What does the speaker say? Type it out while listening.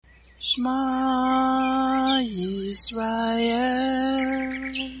Shema Yisrael,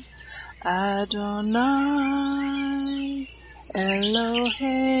 Adonai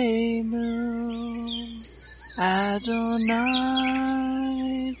Eloheinu, Adonai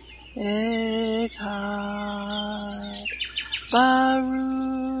Echad,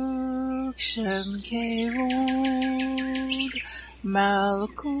 Baruch Shem Kevod,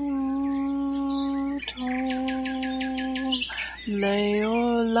 Malkuto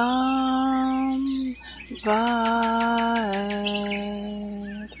Leolam Vaed.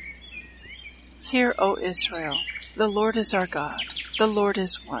 Hear, O Israel, the Lord is our God, the Lord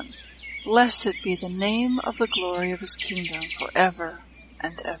is one. Blessed be the name of the glory of his kingdom forever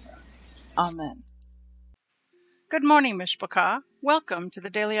and ever. Amen. Good morning, Mishpachah. Welcome to the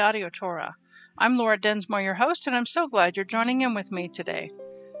Daily Audio Torah. I'm Laura Densmore, your host, and I'm so glad you're joining in with me today.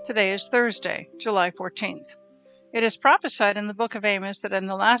 Today is Thursday, July 14th. It is prophesied in the book of Amos that in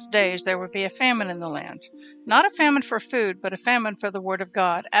the last days there would be a famine in the land. Not a famine for food, but a famine for the word of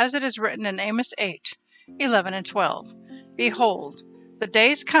God, as it is written in Amos 8:11 and 12. Behold, the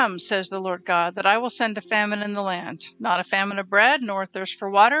days come, says the Lord God, that I will send a famine in the land, not a famine of bread, nor thirst for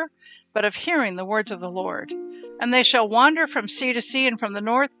water, but of hearing the words of the Lord. And they shall wander from sea to sea, and from the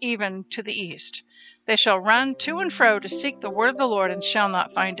north even to the east. They shall run to and fro to seek the word of the Lord, and shall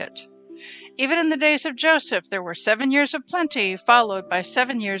not find it. Even in the days of Joseph there were 7 years of plenty, followed by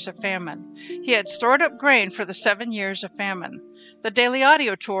 7 years of famine. He had stored up grain for the 7 years of famine. The Daily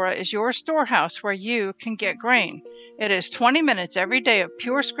Audio Torah is your storehouse where you can get grain. It is 20 minutes every day of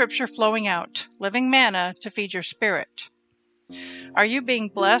pure scripture flowing out, living manna to feed your spirit. Are you being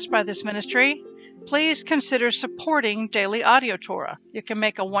blessed by this ministry? Please consider supporting Daily Audio Torah. You can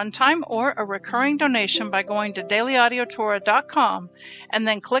make a one-time or a recurring donation by going to dailyaudiotorah.com and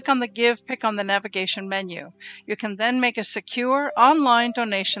then click on the Give pick on the navigation menu. You can then make a secure online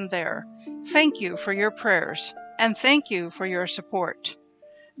donation there. Thank you for your prayers, and thank you for your support.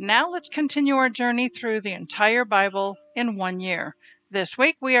 Now let's continue our journey through the entire Bible in 1 year. This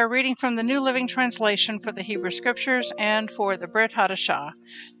week we are reading from the New Living Translation for the Hebrew Scriptures and for the Brit Hadashah.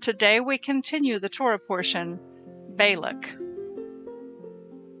 Today we continue the Torah portion, Balak.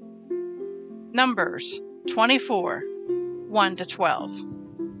 Numbers 24, 1-12.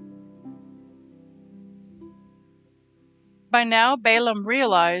 By now Balaam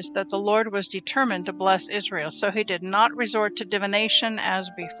realized that the Lord was determined to bless Israel, so he did not resort to divination as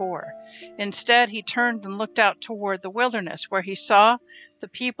before. Instead, he turned and looked out toward the wilderness, where he saw the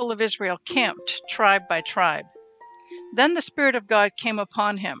people of Israel camped tribe by tribe. Then the Spirit of God came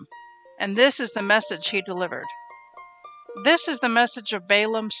upon him, and this is the message he delivered. This is the message of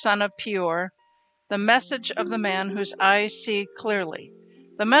Balaam, son of Peor, the message of the man whose eyes see clearly,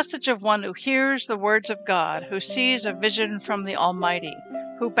 the message of one who hears the words of God, who sees a vision from the Almighty,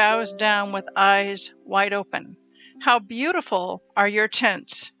 who bows down with eyes wide open. How beautiful are your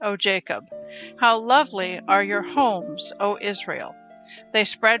tents, O Jacob! How lovely are your homes, O Israel! They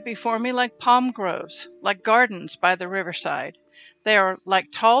spread before me like palm groves, like gardens by the riverside. They are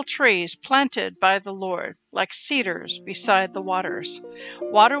like tall trees planted by the Lord, like cedars beside the waters.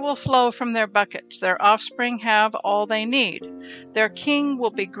 Water will flow from their buckets. Their offspring have all they need. Their king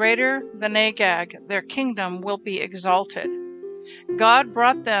will be greater than Agag. Their kingdom will be exalted. God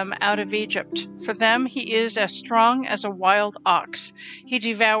brought them out of Egypt. For them he is as strong as a wild ox. He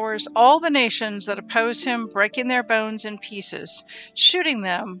devours all the nations that oppose him, breaking their bones in pieces, shooting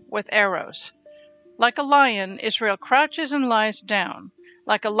them with arrows. Like a lion, Israel crouches and lies down,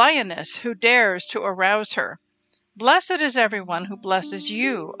 like a lioness who dares to arouse her. Blessed is everyone who blesses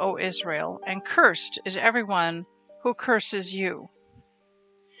you, O Israel, and cursed is everyone who curses you.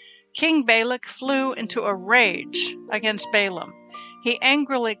 King Balak flew into a rage against Balaam. He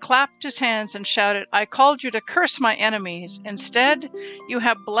angrily clapped his hands and shouted, I called you to curse my enemies. Instead, you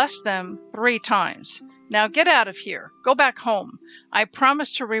have blessed them 3 times. Now get out of here. Go back home. I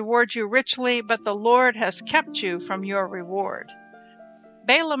promised to reward you richly, but the Lord has kept you from your reward.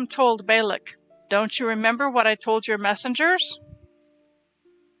 Balaam told Balak, Don't you remember what I told your messengers?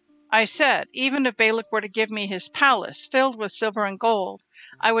 I said, even if Balak were to give me his palace filled with silver and gold,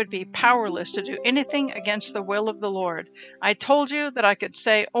 I would be powerless to do anything against the will of the Lord. I told you that I could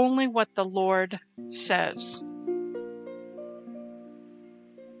say only what the Lord says.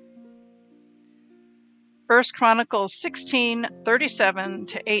 1 Chronicles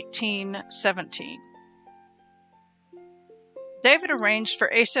 16:37-18:17. David arranged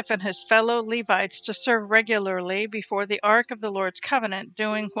for Asaph and his fellow Levites to serve regularly before the Ark of the Lord's Covenant,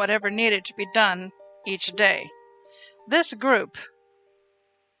 doing whatever needed to be done each day. This group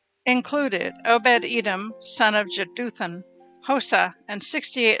included Obed-Edom, son of Jeduthun, Hosa, and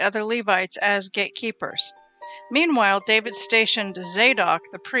 68 other Levites as gatekeepers. Meanwhile, David stationed Zadok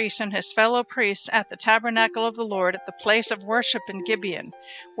the priest and his fellow priests at the tabernacle of the Lord at the place of worship in Gibeon,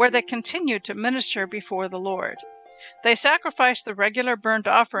 where they continued to minister before the Lord. They sacrificed the regular burnt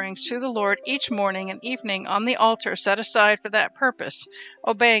offerings to the Lord each morning and evening on the altar set aside for that purpose,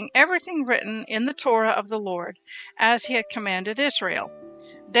 obeying everything written in the Torah of the Lord, as he had commanded Israel.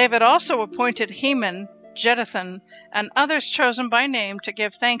 David also appointed Heman, Jeduthun, and others chosen by name to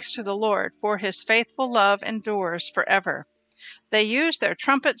give thanks to the Lord, for his faithful love endures forever. They used their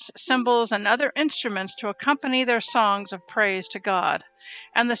trumpets, cymbals, and other instruments to accompany their songs of praise to God,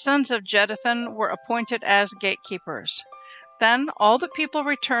 and the sons of Jeduthun were appointed as gatekeepers. Then all the people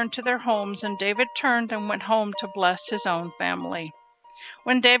returned to their homes, and David turned and went home to bless his own family.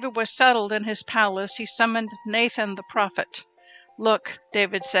 When David was settled in his palace, he summoned Nathan the prophet. "Look,"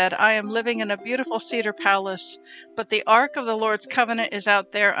 David said, "I am living in a beautiful cedar palace, but the ark of the Lord's covenant is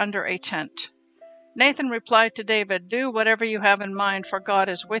out there under a tent." Nathan replied to David, "Do whatever you have in mind, for God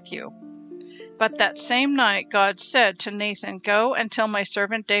is with you." But that same night God said to Nathan, "Go and tell my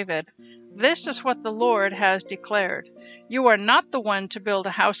servant David, this is what the Lord has declared. You are not the one to build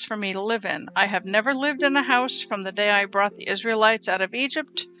a house for me to live in. I have never lived in a house from the day I brought the Israelites out of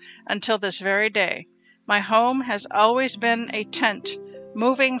Egypt until this very day. My home has always been a tent,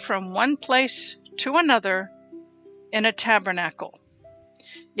 moving from one place to another in a tabernacle.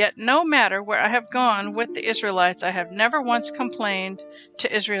 Yet no matter where I have gone with the Israelites, I have never once complained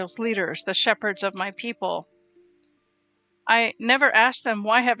to Israel's leaders, the shepherds of my people. I never asked them,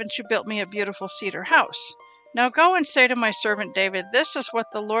 'Why haven't you built me a beautiful cedar house?' Now go and say to my servant David, this is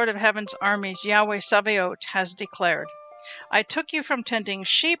what the Lord of heaven's armies, Yahweh Sabaoth, has declared. I took you from tending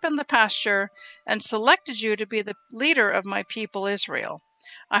sheep in the pasture and selected you to be the leader of my people Israel.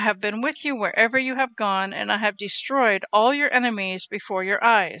 I have been with you wherever you have gone, and I have destroyed all your enemies before your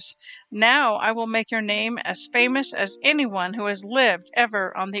eyes. Now I will make your name as famous as anyone who has lived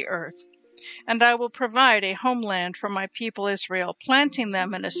ever on the earth. And I will provide a homeland for my people Israel, planting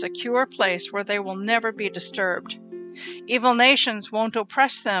them in a secure place where they will never be disturbed. Evil nations won't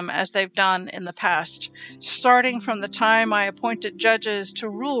oppress them as they've done in the past, starting from the time I appointed judges to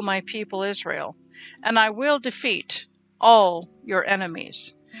rule my people Israel. And I will defeat all your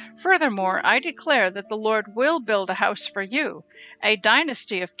enemies. Furthermore, I declare that the Lord will build a house for you, a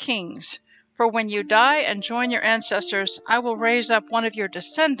dynasty of kings. For when you die and join your ancestors, I will raise up one of your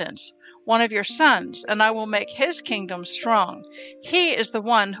descendants, one of your sons, and I will make his kingdom strong. He is the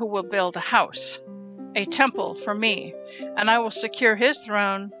one who will build a house, a temple for me, and I will secure his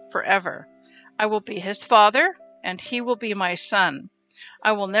throne forever. I will be his father, and he will be my son.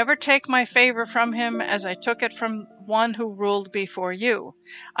 I will never take my favor from him as I took it from one who ruled before you.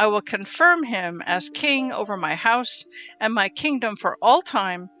 I will confirm him as king over my house and my kingdom for all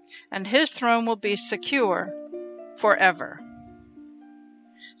time, and his throne will be secure forever."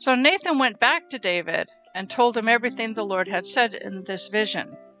 So Nathan went back to David and told him everything the Lord had said in this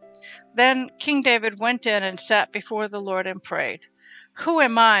vision. Then King David went in and sat before the Lord and prayed, "Who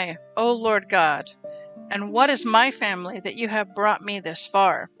am I, O Lord God? And what is my family that you have brought me this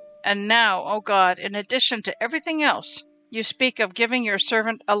far? And now, O God, in addition to everything else, you speak of giving your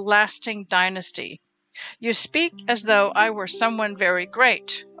servant a lasting dynasty. You speak as though I were someone very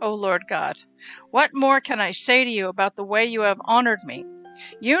great, O Lord God. What more can I say to you about the way you have honored me?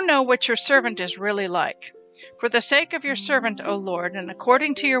 You know what your servant is really like. For the sake of your servant, O Lord, and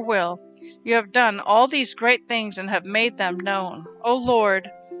according to your will, you have done all these great things and have made them known. O Lord,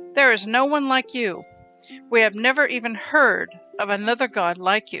 there is no one like you. We have never even heard of another God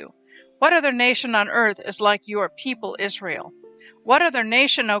like you. What other nation on earth is like your people Israel? What other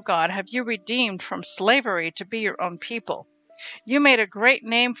nation, O God, have you redeemed from slavery to be your own people? You made a great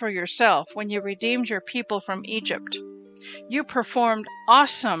name for yourself when you redeemed your people from Egypt. You performed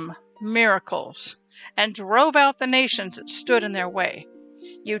awesome miracles and drove out the nations that stood in their way.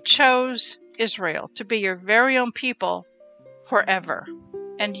 You chose Israel to be your very own people forever.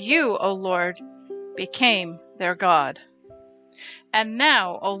 And you, O Lord, became their God. And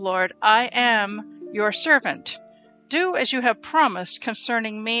now, O Lord, I am your servant. Do as you have promised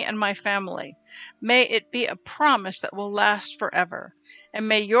concerning me and my family. May it be a promise that will last forever. And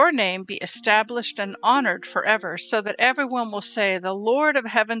may your name be established and honored forever, so that everyone will say, the Lord of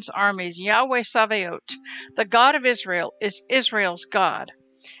heaven's armies, Yahweh Sabaoth, the God of Israel, is Israel's God.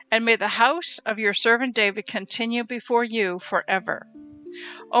 And may the house of your servant David continue before you forever.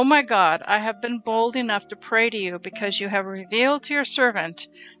 O my God, I have been bold enough to pray to you because you have revealed to your servant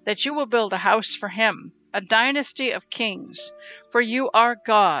that you will build a house for him, a dynasty of kings. For you are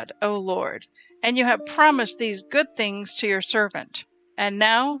God, O Lord. and you have promised these good things to your servant. And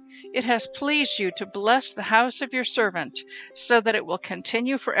now it has pleased you to bless the house of your servant, so that it will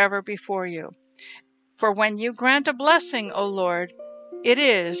continue forever before you. For when you grant a blessing, O Lord, it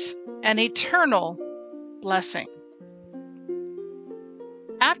is an eternal blessing."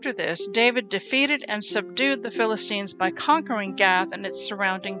 After this, David defeated and subdued the Philistines by conquering Gath and its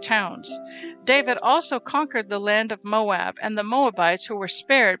surrounding towns. David also conquered the land of Moab, and the Moabites who were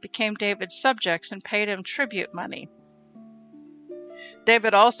spared became David's subjects and paid him tribute money.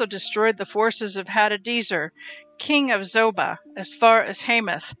 David also destroyed the forces of Hadadezer, king of Zobah, as far as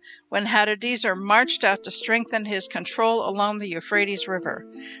Hamath, when Hadadezer marched out to strengthen his control along the Euphrates River.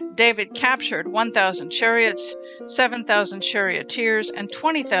 David captured 1,000 chariots, 7,000 charioteers, and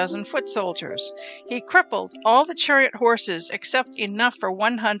 20,000 foot soldiers. He crippled all the chariot horses except enough for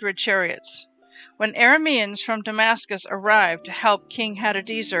 100 chariots. When Arameans from Damascus arrived to help King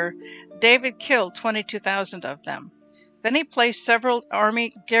Hadadezer, David killed 22,000 of them. Then he placed several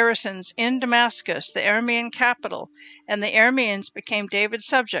army garrisons in Damascus, the Aramean capital, and the Arameans became David's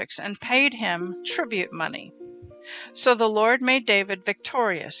subjects and paid him tribute money. So the Lord made David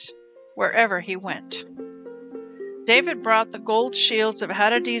victorious wherever he went. David brought the gold shields of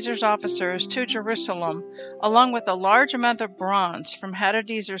Hadadezer's officers to Jerusalem, along with a large amount of bronze from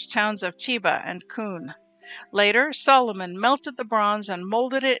Hadadezer's towns of Tebah and Kun. Later, Solomon melted the bronze and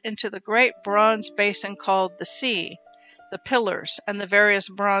molded it into the great bronze basin called the Sea, the pillars, and the various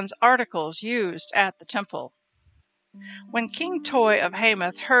bronze articles used at the temple. When King Toi of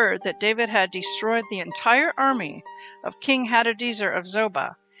Hamath heard that David had destroyed the entire army of King Hadadezer of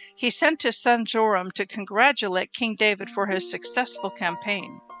Zobah, he sent his son Joram to congratulate King David for his successful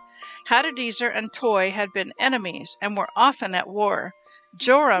campaign. Hadadezer and Toi had been enemies and were often at war.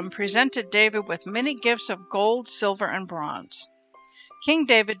 Joram presented David with many gifts of gold, silver, and bronze. King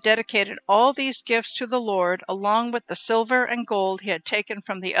David dedicated all these gifts to the Lord, along with the silver and gold he had taken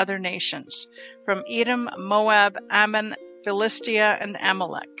from the other nations, from Edom, Moab, Ammon, Philistia, and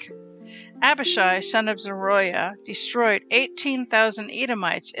Amalek. Abishai, son of Zeruiah, destroyed 18,000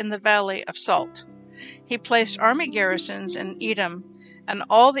 Edomites in the Valley of Salt. He placed army garrisons in Edom, and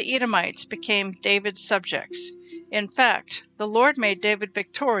all the Edomites became David's subjects. In fact, the Lord made David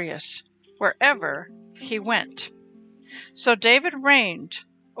victorious wherever he went. So David reigned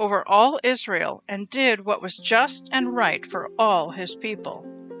over all Israel and did what was just and right for all his people.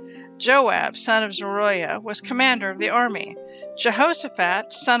 Joab, son of Zeruiah, was commander of the army.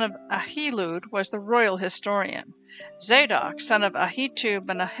 Jehoshaphat, son of Ahilud, was the royal historian. Zadok, son of Ahitub,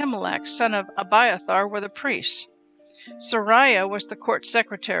 and Ahimelech, son of Abiathar, were the priests. Sariah was the court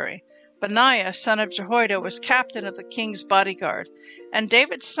secretary. Benaiah, son of Jehoiada, was captain of the king's bodyguard, and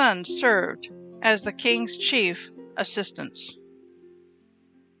David's son served as the king's chief assistants.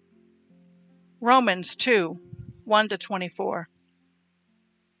 Romans 2, 1-24.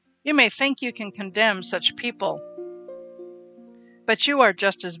 You may think you can condemn such people, but you are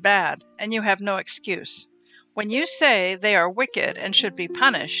just as bad, and you have no excuse. When you say they are wicked and should be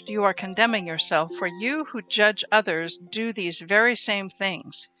punished, you are condemning yourself, for you who judge others do these very same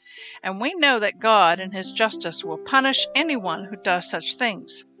things. And we know that God in His justice will punish anyone who does such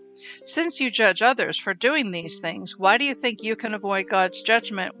things. Since you judge others for doing these things, why do you think you can avoid God's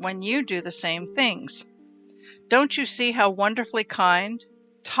judgment when you do the same things? Don't you see how wonderfully kind,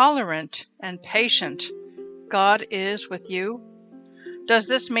 tolerant, and patient God is with you? Does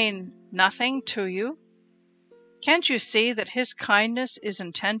this mean nothing to you? Can't you see that His kindness is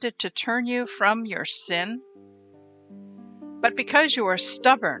intended to turn you from your sin? But because you are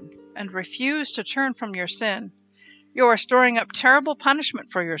stubborn and refuse to turn from your sin, you are storing up terrible punishment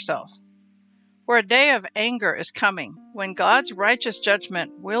for yourself. For a day of anger is coming, when God's righteous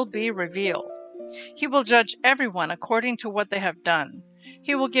judgment will be revealed. He will judge everyone according to what they have done.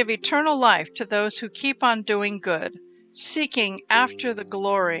 He will give eternal life to those who keep on doing good, seeking after the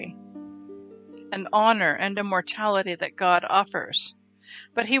glory and honor and immortality that God offers.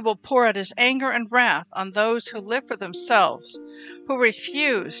 But He will pour out His anger and wrath on those who live for themselves, who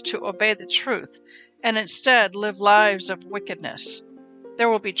refuse to obey the truth, and instead live lives of wickedness. There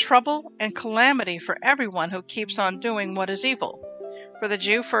will be trouble and calamity for everyone who keeps on doing what is evil, for the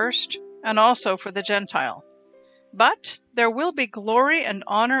Jew first, and also for the Gentile. But there will be glory and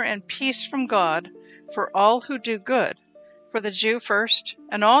honor and peace from God for all who do good, for the Jew first,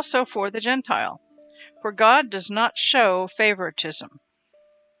 and also for the Gentile. For God does not show favoritism.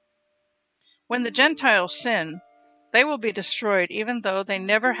 When the Gentiles sin, they will be destroyed even though they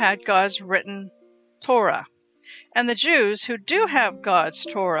never had God's written Torah. And the Jews who do have God's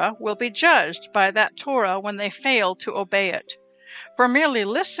Torah will be judged by that Torah when they fail to obey it. For merely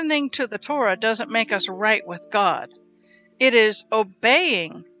listening to the Torah doesn't make us right with God. It is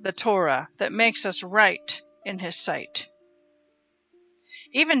obeying the Torah that makes us right in His sight.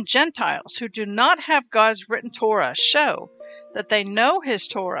 Even Gentiles who do not have God's written Torah show that they know His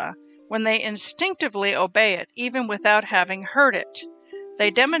Torah when they instinctively obey it, even without having heard it. They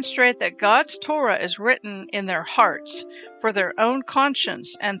demonstrate that God's Torah is written in their hearts for their own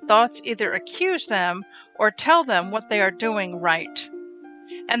conscience, and thoughts either accuse them or tell them what they are doing right.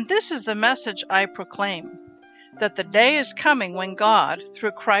 And this is the message I proclaim, that the day is coming when God,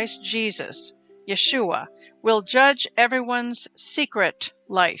 through Christ Jesus, Yeshua, will judge everyone's secret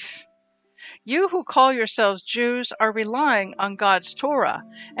life. You who call yourselves Jews are relying on God's Torah,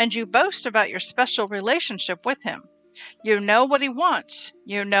 and you boast about your special relationship with Him. You know what He wants.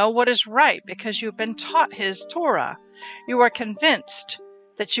 You know what is right because you've been taught His Torah. You are convinced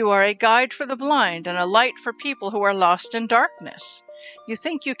that you are a guide for the blind and a light for people who are lost in darkness. You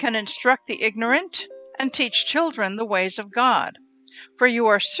think you can instruct the ignorant and teach children the ways of God. For you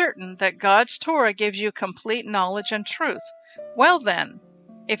are certain that God's Torah gives you complete knowledge and truth. Well then,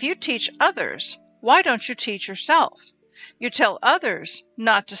 if you teach others, why don't you teach yourself? You tell others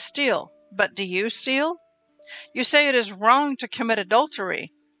not to steal, but do you steal? You say it is wrong to commit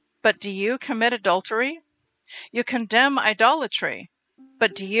adultery, but do you commit adultery? You condemn idolatry,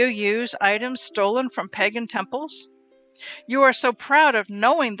 but do you use items stolen from pagan temples? You are so proud of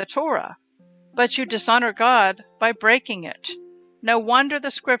knowing the Torah, but you dishonor God by breaking it. No wonder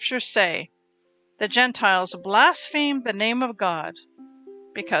the scriptures say, the Gentiles blaspheme the name of God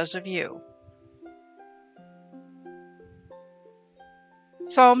because of you.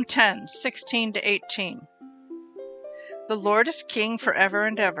 Psalm 10, 16-18. The Lord is king forever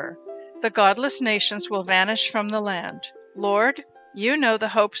and ever. The godless nations will vanish from the land. Lord, you know the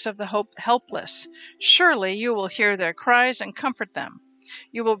hopes of the helpless. Surely you will hear their cries and comfort them.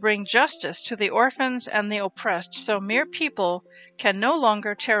 You will bring justice to the orphans and the oppressed, so mere people can no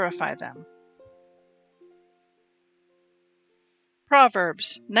longer terrify them.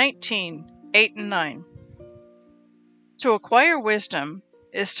 Proverbs 19, 8 and 9. To acquire wisdom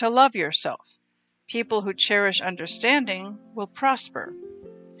is to love yourself. People who cherish understanding will prosper.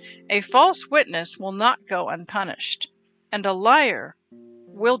 A false witness will not go unpunished, and a liar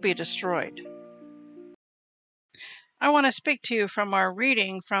will be destroyed. I want to speak to you from our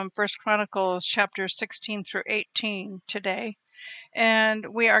reading from 1 Chronicles chapters 16 through 18 today.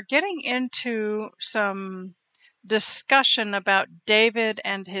 And we are getting into some discussion about David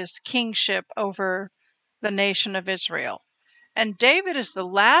and his kingship over the nation of Israel. And David is the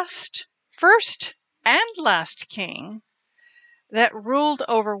first and last king that ruled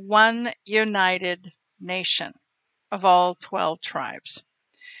over one united nation of all 12 tribes.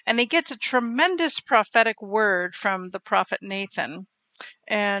 And he gets a tremendous prophetic word from the prophet Nathan.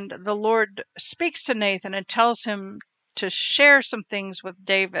 And the Lord speaks to Nathan and tells him to share some things with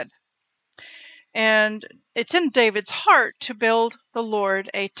David. And it's in David's heart to build the Lord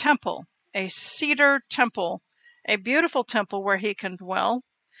a temple, a cedar temple, a beautiful temple where he can dwell.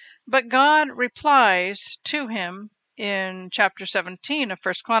 But God replies to him in chapter 17 of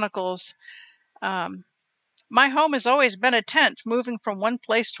 1 Chronicles, my home has always been a tent moving from one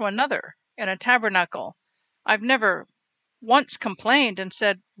place to another in a tabernacle. I've never once complained and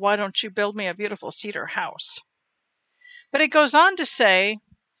said, why don't you build me a beautiful cedar house? But it goes on to say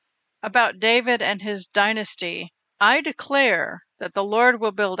about David and his dynasty, I declare that the Lord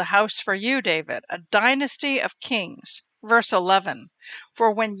will build a house for you, David, a dynasty of kings. Verse 11,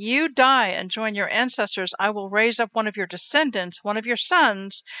 for when you die and join your ancestors, I will raise up one of your descendants, one of your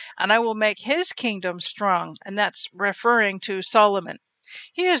sons, and I will make his kingdom strong. And that's referring to Solomon.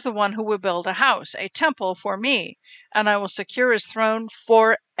 He is the one who will build a house, a temple for me, and I will secure his throne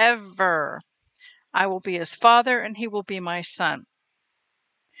forever. I will be his father, and he will be my son.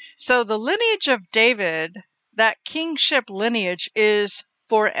 So the lineage of David, that kingship lineage, is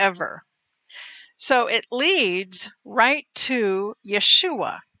forever. So it leads right to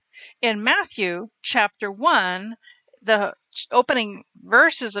Yeshua. In Matthew chapter 1, the opening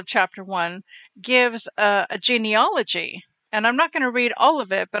verses of chapter 1 gives a genealogy. And I'm not going to read all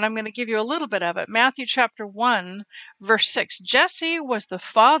of it, but I'm going to give you a little bit of it. Matthew chapter 1, verse 6. Jesse was the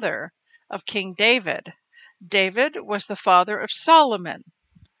father of King David. David was the father of Solomon,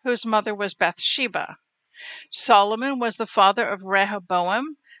 whose mother was Bathsheba. Solomon was the father of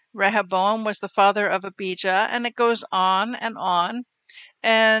Rehoboam. Rehoboam was the father of Abijah, and it goes on and on.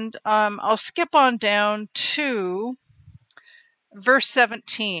 And I'll skip on down to verse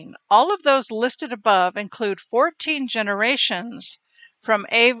 17. All of those listed above include 14 generations from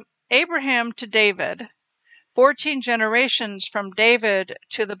Abraham to David, 14 generations from David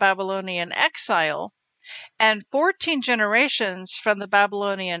to the Babylonian exile, and 14 generations from the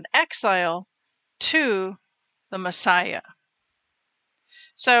Babylonian exile to the Messiah.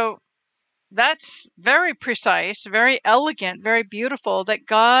 So that's very precise, very elegant, very beautiful that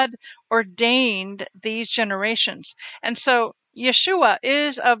God ordained these generations. And so Yeshua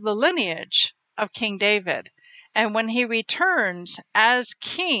is of the lineage of King David. And when he returns as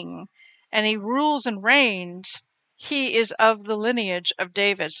king and he rules and reigns, he is of the lineage of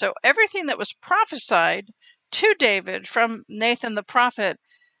David. So everything that was prophesied to David from Nathan the prophet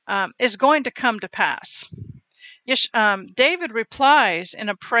is going to come to pass. David replies in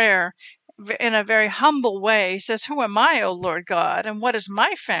a prayer in a very humble way. He says, "Who am I, O Lord God, and what is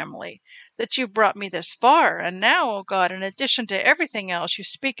my family, that you brought me this far? And now, O God, in addition to everything else, you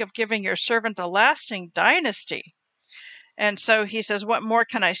speak of giving your servant a lasting dynasty." And so he says, what more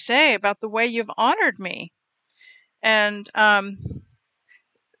can I say about the way you've honored me? And I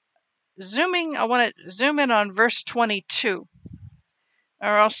want to zoom in on verse 22.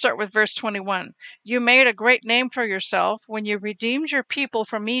 Or I'll start with verse 21. You made a great name for yourself when you redeemed your people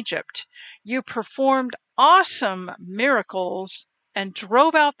from Egypt. You performed awesome miracles and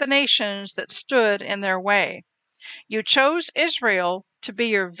drove out the nations that stood in their way. You chose Israel to be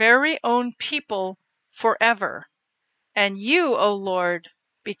your very own people forever. And you, O Lord,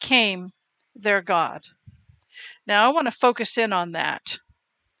 became their God. Now I want to focus in on that.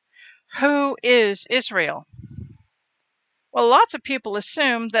 Who is Israel? Well, lots of people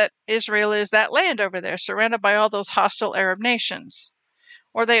assume that Israel is that land over there, surrounded by all those hostile Arab nations.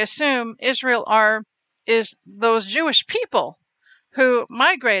 Or they assume Israel is those Jewish people who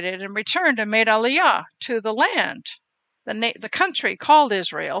migrated and returned and made aliyah to the land, the country called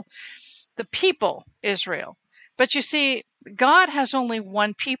Israel, the people Israel. But you see, God has only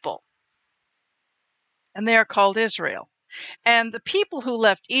one people, and they are called Israel. And the people who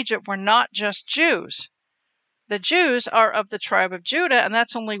left Egypt were not just Jews. The Jews are of the tribe of Judah, and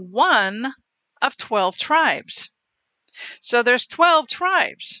that's only one of 12 tribes. So there's 12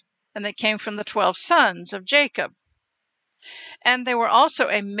 tribes, and they came from the 12 sons of Jacob. And they were also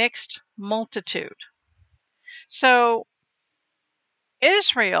a mixed multitude. So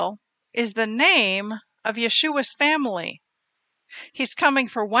Israel is the name of Yeshua's family. He's coming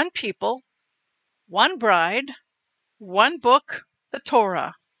for one people, one bride, one book, the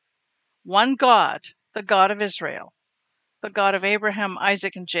Torah, one God, the God of Israel, the God of Abraham,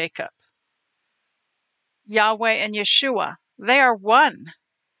 Isaac, and Jacob. Yahweh and Yeshua, they are one.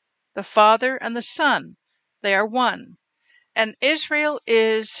 The Father and the Son, they are one. And Israel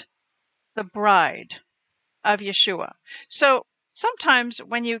is the bride of Yeshua. So sometimes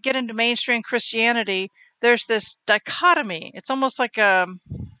when you get into mainstream Christianity, there's this dichotomy. It's almost like a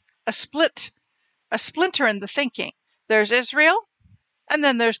splinter in the thinking. There's Israel, and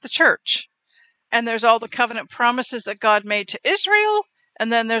then there's the church. And there's all the covenant promises that God made to Israel,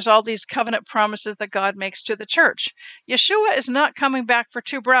 and then there's all these covenant promises that God makes to the church. Yeshua is not coming back for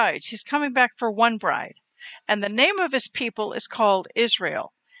two brides. He's coming back for one bride. And the name of his people is called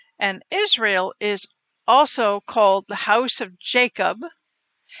Israel. And Israel is also called the house of Jacob.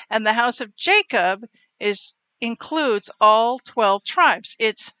 And the house of Jacob includes all 12 tribes.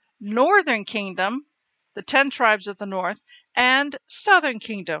 It's northern kingdom, the 10 tribes of the north, and southern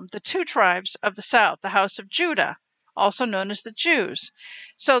kingdom, the 2 tribes of the south, the house of Judah, also known as the Jews.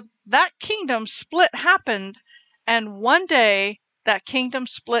 So that kingdom split happened, and one day that kingdom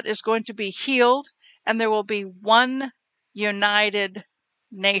split is going to be healed, and there will be one united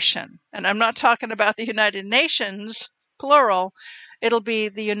nation. And I'm not talking about the United Nations, plural. It'll be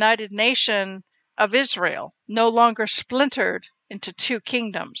the United Nation of Israel, no longer splintered into 2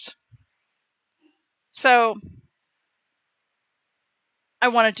 kingdoms. So I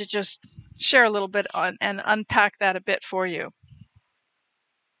wanted to just share a little bit on and unpack that a bit for you.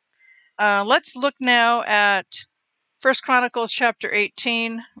 Let's look now at 1 Chronicles chapter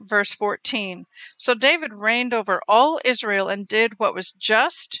 18, verse 14. So David reigned over all Israel and did what was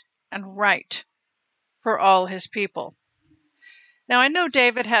just and right for all his people. Now I know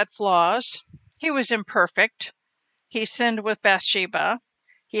David had flaws. He was imperfect. He sinned with Bathsheba.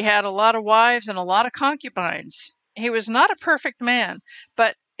 He had a lot of wives and a lot of concubines. He was not a perfect man,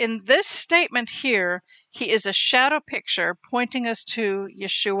 but in this statement here, he is a shadow picture pointing us to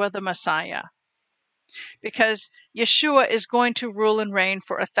Yeshua the Messiah. Because Yeshua is going to rule and reign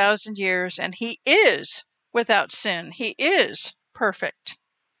for 1,000 years, and he is without sin. He is perfect.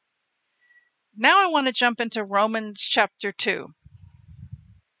 Now I want to jump into Romans chapter 2.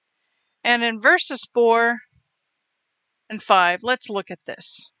 And in verses 4 and 5, let's look at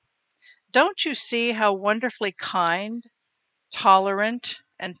this. Don't you see how wonderfully kind, tolerant,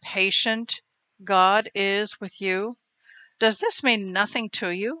 and patient God is with you? Does this mean nothing to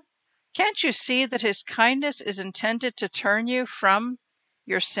you? Can't you see that his kindness is intended to turn you from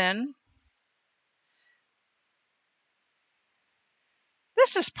your sin?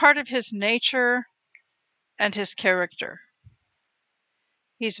 This is part of his nature and his character.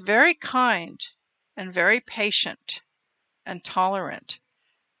 He's very kind and very patient and tolerant.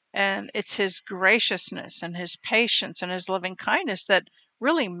 And it's his graciousness and his patience and his loving kindness that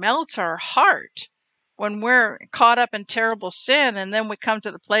really melts our heart when we're caught up in terrible sin, and then we come to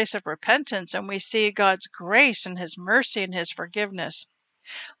the place of repentance and we see God's grace and his mercy and his forgiveness.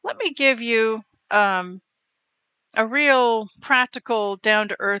 Let me give you a real practical,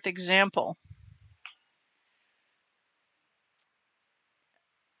 down-to-earth example.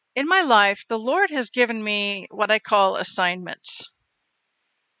 In my life, the Lord has given me what I call assignments.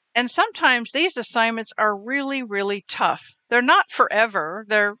 And sometimes these assignments are really, really tough. They're not forever.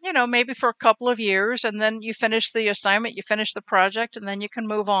 They're, maybe for a couple of years, and then you finish the assignment, you finish the project, and then you can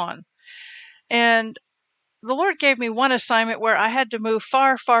move on. And the Lord gave me one assignment where I had to move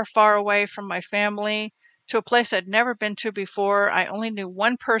far, far, far away from my family to a place I'd never been to before. I only knew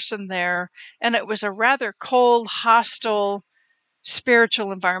one person there, and it was a rather cold, hostile,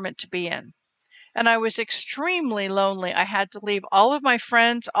 spiritual environment to be in. And I was extremely lonely. I had to leave all of my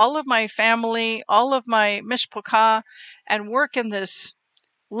friends, all of my family, all of my mishpachah, and work in this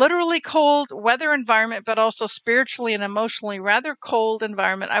literally cold weather environment, but also spiritually and emotionally rather cold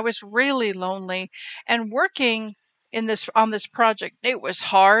environment. I was really lonely, and working on this project, it was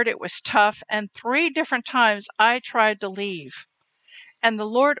hard, it was tough, and 3 different times I tried to leave. And the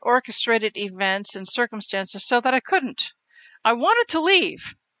Lord orchestrated events and circumstances so that I couldn't. I wanted to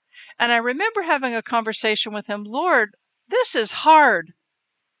leave. And I remember having a conversation with him. Lord, this is hard.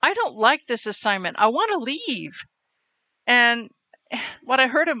 I don't like this assignment. I want to leave. And what I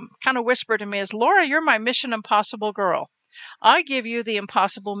heard him kind of whisper to me is, Laura, you're my Mission Impossible girl. I give you the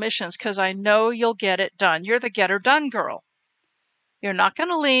impossible missions because I know you'll get it done. You're the get her done girl. You're not going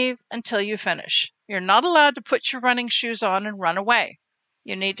to leave until you finish. You're not allowed to put your running shoes on and run away.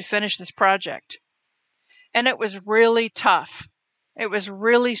 You need to finish this project. And it was really tough. It was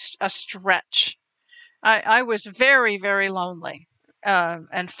really a stretch. I was very, very lonely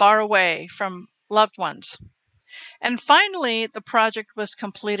and far away from loved ones. And finally, the project was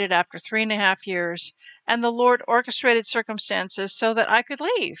completed after 3.5 years, and the Lord orchestrated circumstances so that I could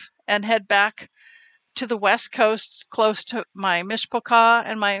leave and head back to the West Coast, close to my mishpachah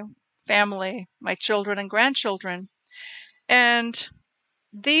and my family, my children and grandchildren. And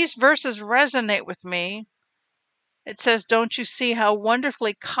these verses resonate with me. It says, don't you see how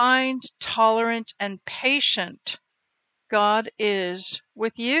wonderfully kind, tolerant, and patient God is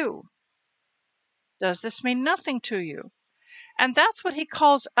with you? Does this mean nothing to you? And that's what he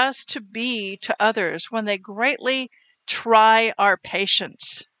calls us to be to others when they greatly try our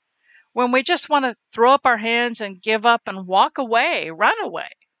patience. When we just want to throw up our hands and give up and walk away, run away,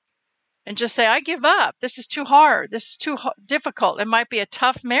 and just say, I give up. This is too hard. This is too difficult. It might be a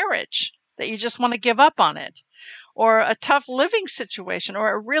tough marriage that you just want to give up on it, or a tough living situation,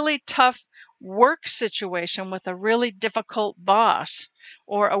 or a really tough work situation with a really difficult boss,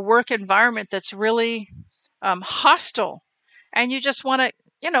 or a work environment that's really hostile, and you just want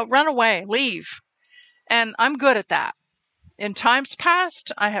to, run away, leave. And I'm good at that. In times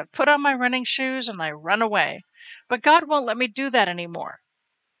past, I have put on my running shoes and I run away. But God won't let me do that anymore.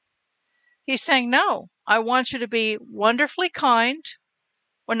 He's saying, no, I want you to be wonderfully kind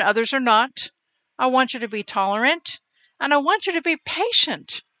when others are not. I want you to be tolerant, and I want you to be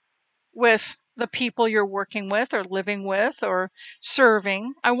patient with the people you're working with or living with or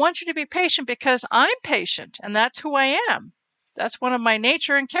serving. I want you to be patient because I'm patient, and that's who I am. That's one of my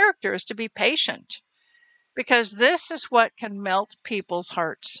nature and character, is to be patient, because this is what can melt people's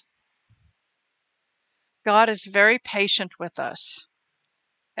hearts. God is very patient with us,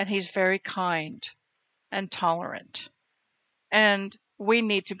 and he's very kind and tolerant. And we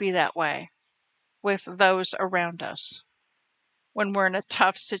need to be that way with those around us. When we're in a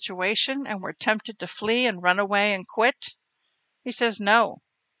tough situation and we're tempted to flee and run away and quit, he says, no,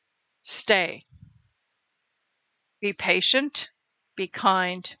 stay. Be patient, be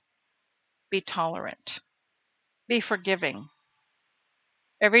kind, be tolerant, be forgiving.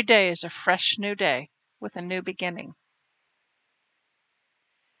 Every day is a fresh new day with a new beginning.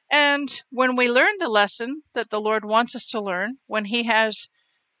 And when we learn the lesson that the Lord wants us to learn, when he has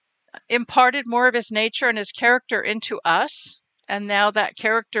imparted more of his nature and his character into us, and now that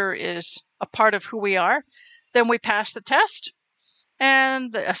character is a part of who we are, then we pass the test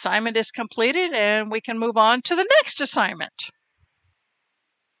And the assignment is completed, and we can move on to the next assignment.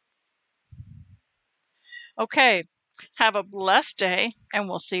 Okay, have a blessed day, and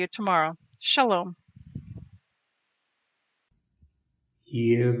we'll see you tomorrow. Shalom.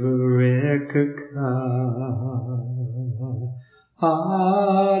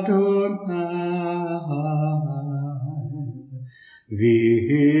 Adonai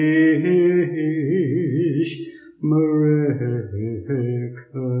Vish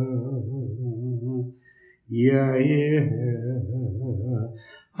Mereka Yair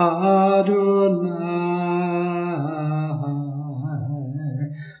Adonai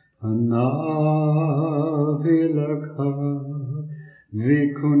Panav Ilaka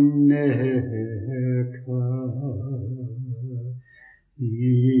Vikuneka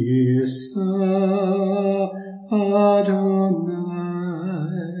Isa Adonai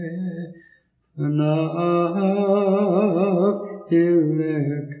Panav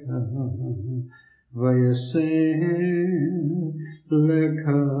Ileka Vayasem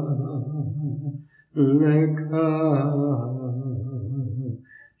Leka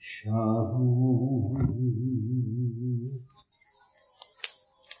Shalom.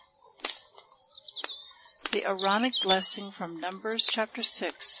 The Aaronic blessing from Numbers chapter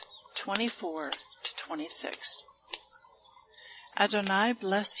 6, 24 to 26. Adonai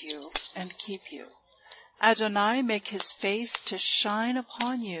bless you and keep you. Adonai make his face to shine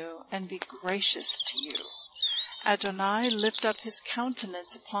upon you and be gracious to you. Adonai lift up his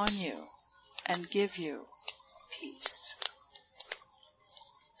countenance upon you and give you peace.